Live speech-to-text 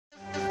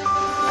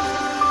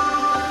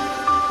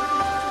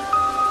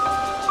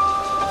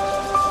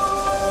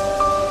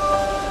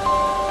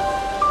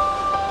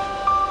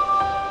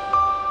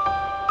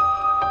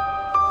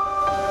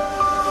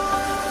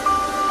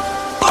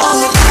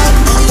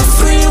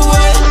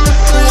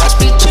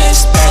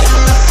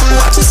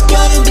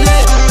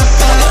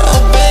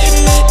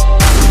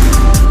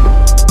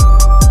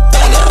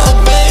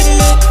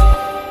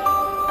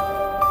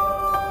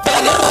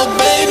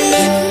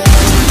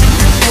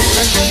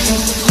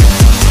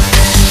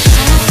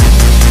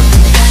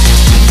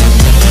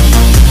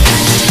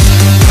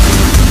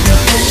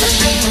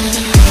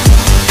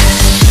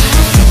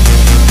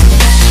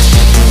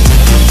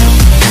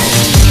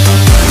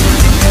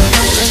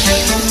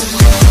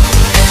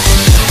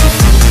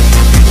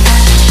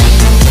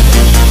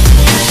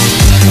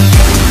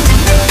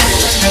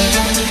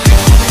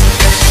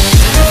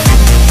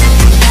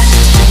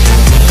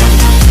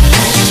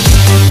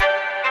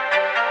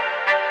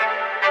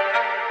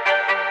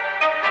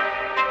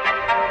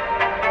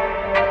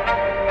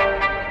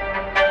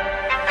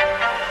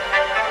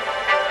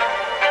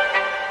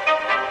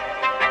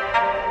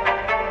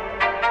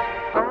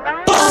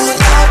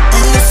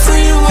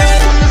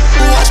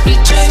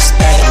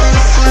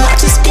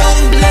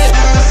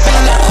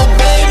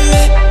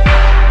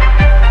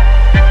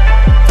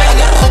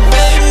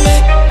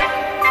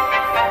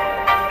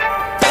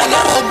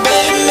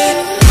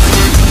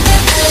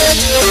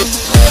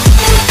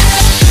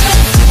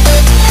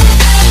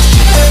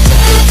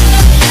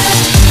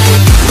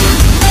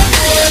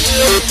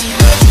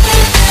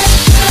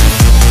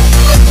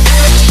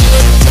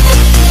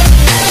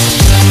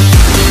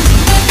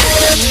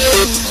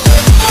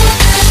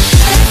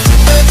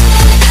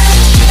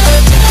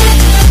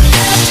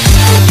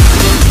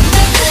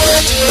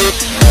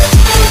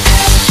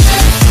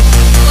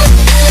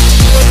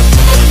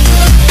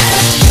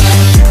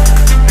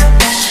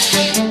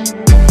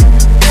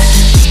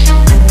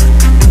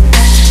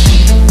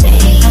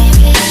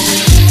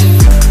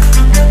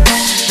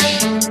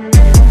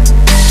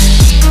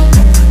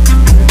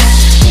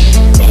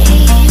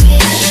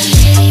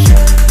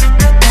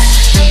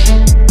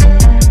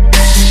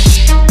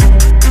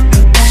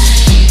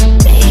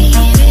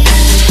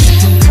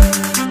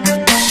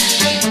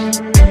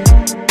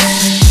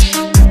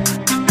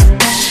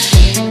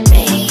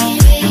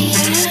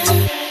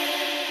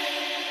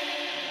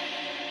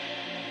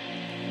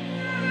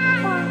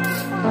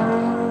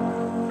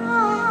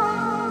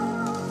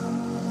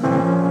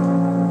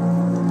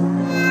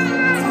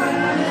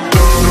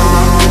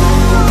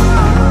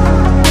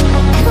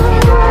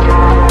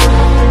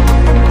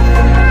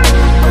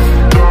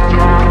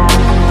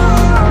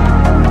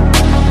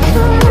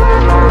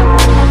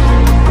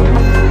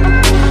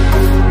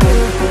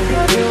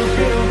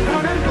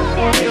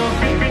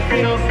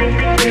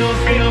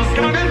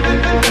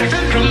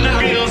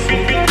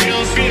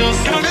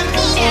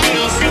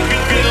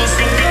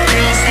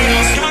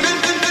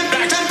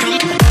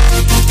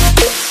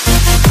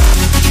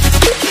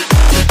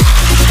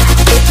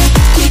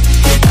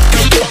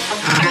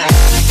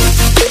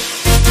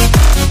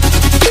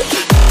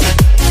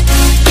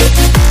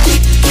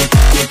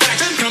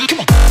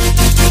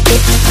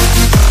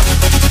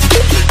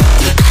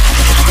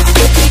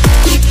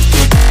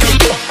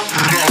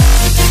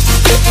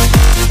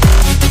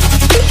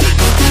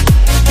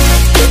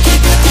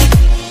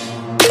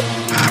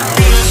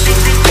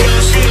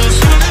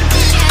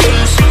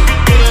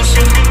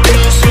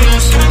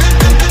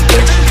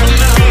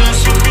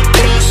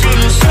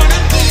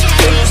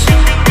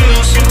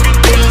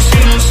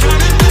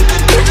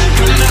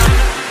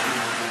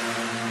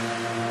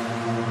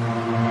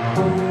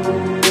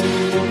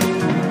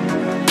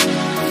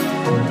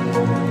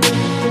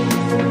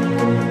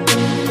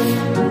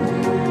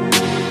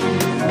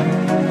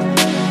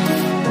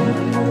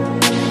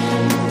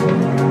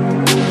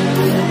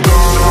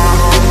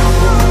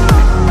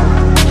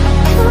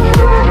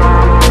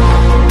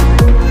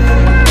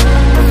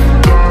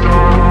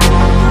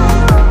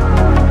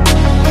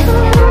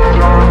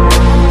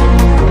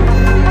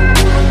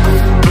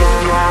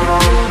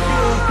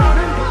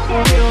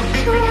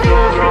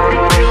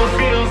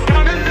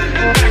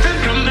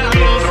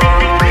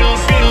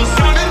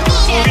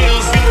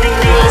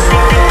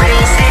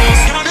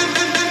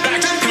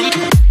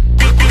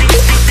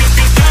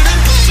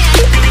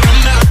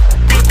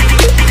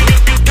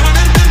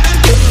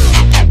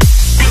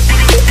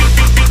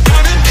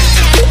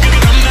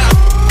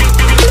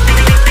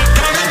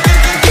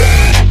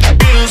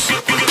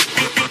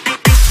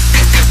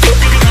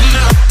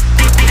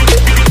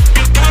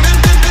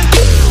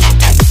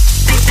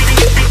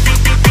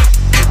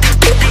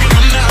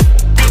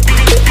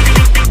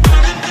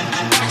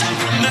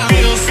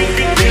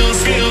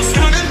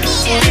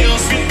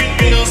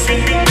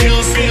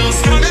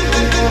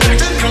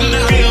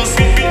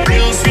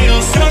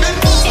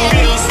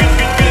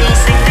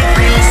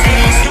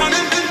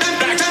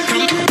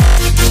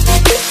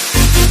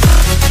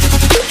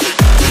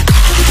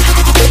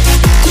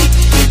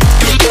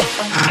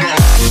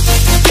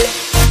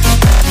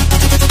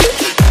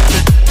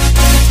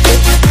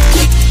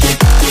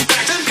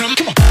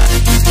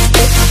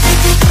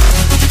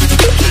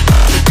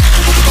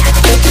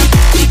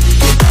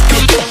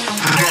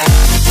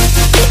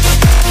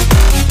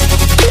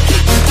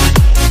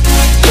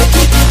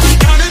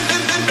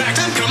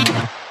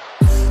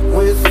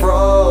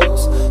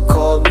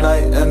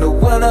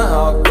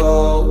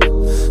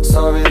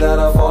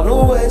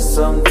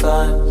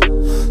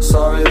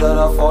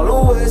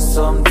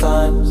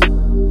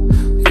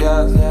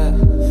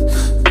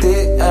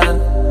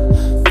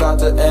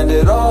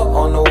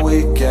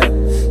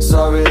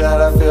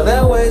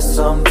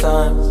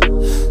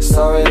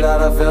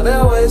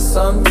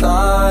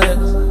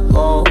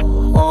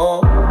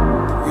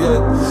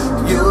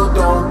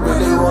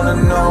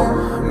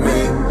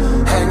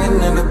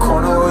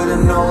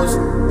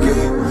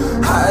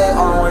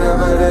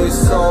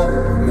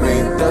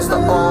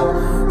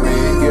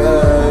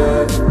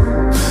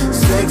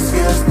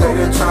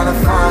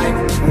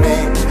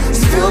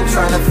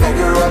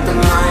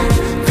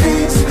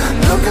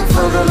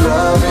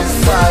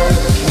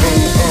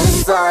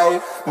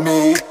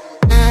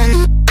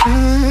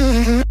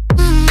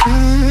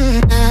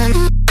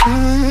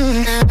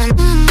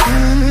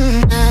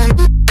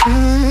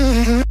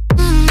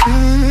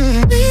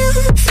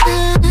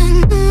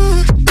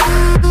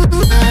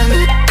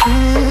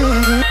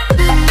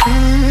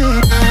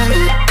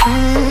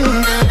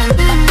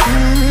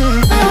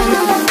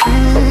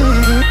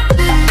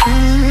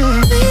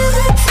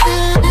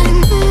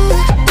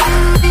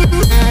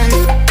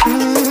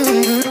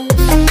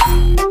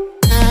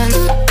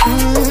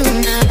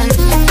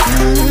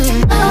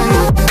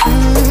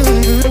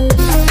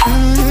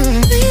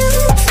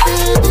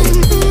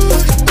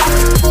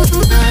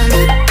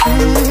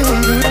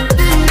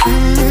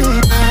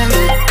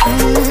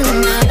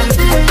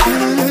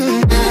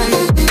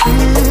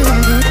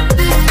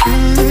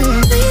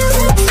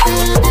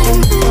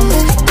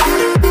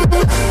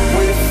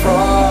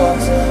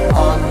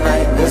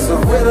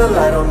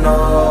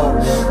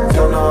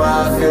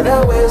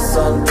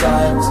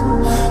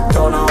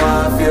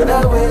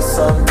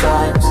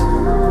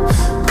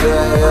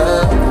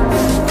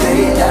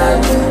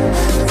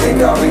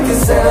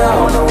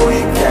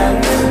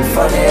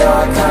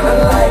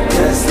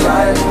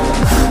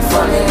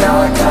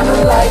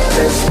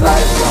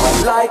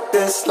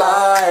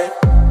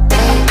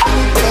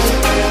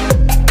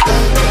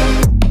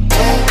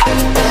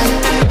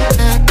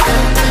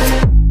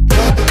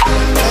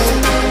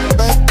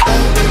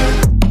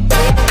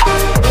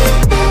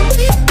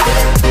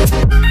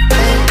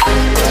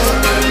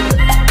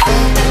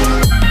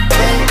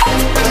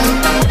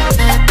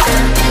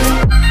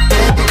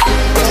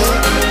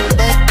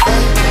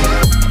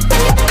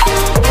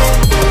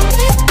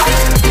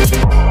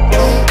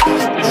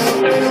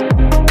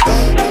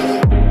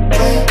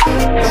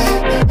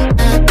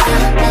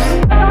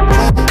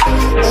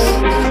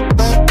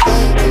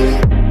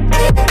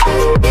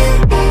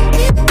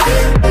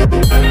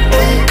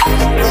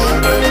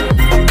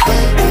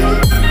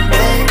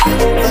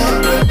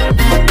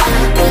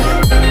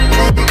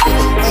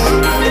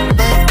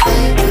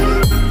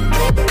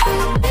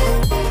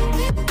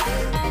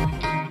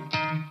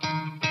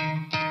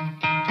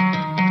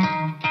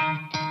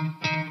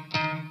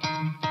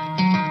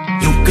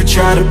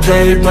try to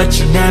play, but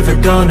you're never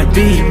gonna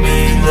beat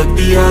me. Look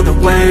the other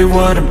way,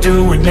 what I'm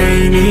doing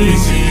ain't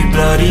easy.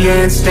 Bloody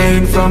hands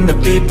stained from the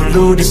people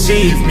who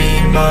deceive me.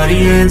 Muddy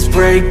hands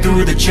break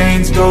through the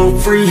chains, go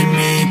free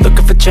me.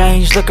 Looking for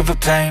change, looking for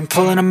pain,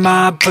 pulling a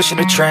mob, pushing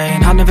a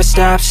train. I'll never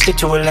stop, stick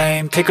to a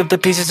lane, pick up the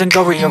pieces and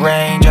go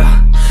rearrange.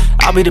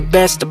 I'll be the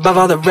best above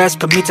all the rest,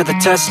 put me to the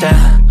test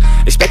and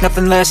expect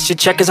nothing less, your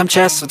check is I'm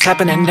chess, what's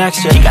happening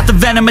next, yeah. He got the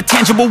venom, a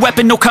tangible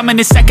weapon, no coming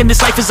in second.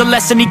 This life is a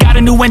lesson, he got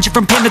a new engine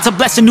from pain, it's a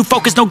blessing. New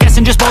focus, no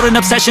guessing, just bold and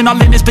obsession,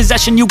 all in his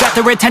possession. You got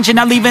their attention,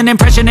 I'll leave an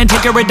impression and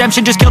take your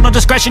redemption. Just kill, no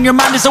discretion, your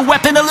mind is a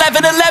weapon.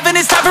 11-11,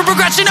 it's time for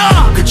progression,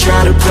 You could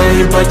try to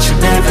play, but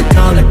you're never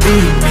gonna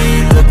beat me.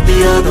 Look the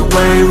other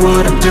way,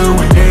 what I'm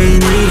doing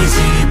ain't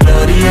easy.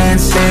 Bloody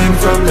hands stained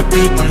from the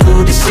people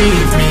who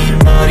deceive me.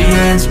 Muddy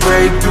hands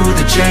break through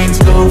the chains,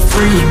 go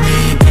free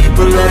me.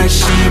 People like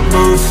sheep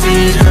move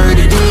feet, hurt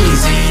it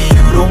easy.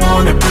 You don't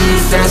wanna be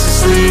fast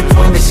asleep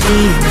when they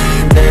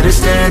scheming. Better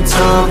stand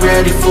tall,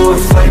 ready for a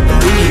fight,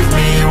 believe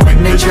me.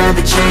 When they try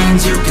the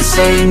chains, you can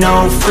say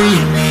no,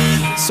 free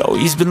me. So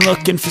he's been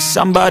looking for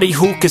somebody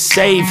who could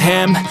save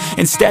him,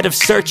 instead of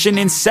searching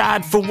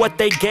inside for what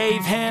they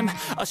gave him.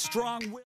 A strong will.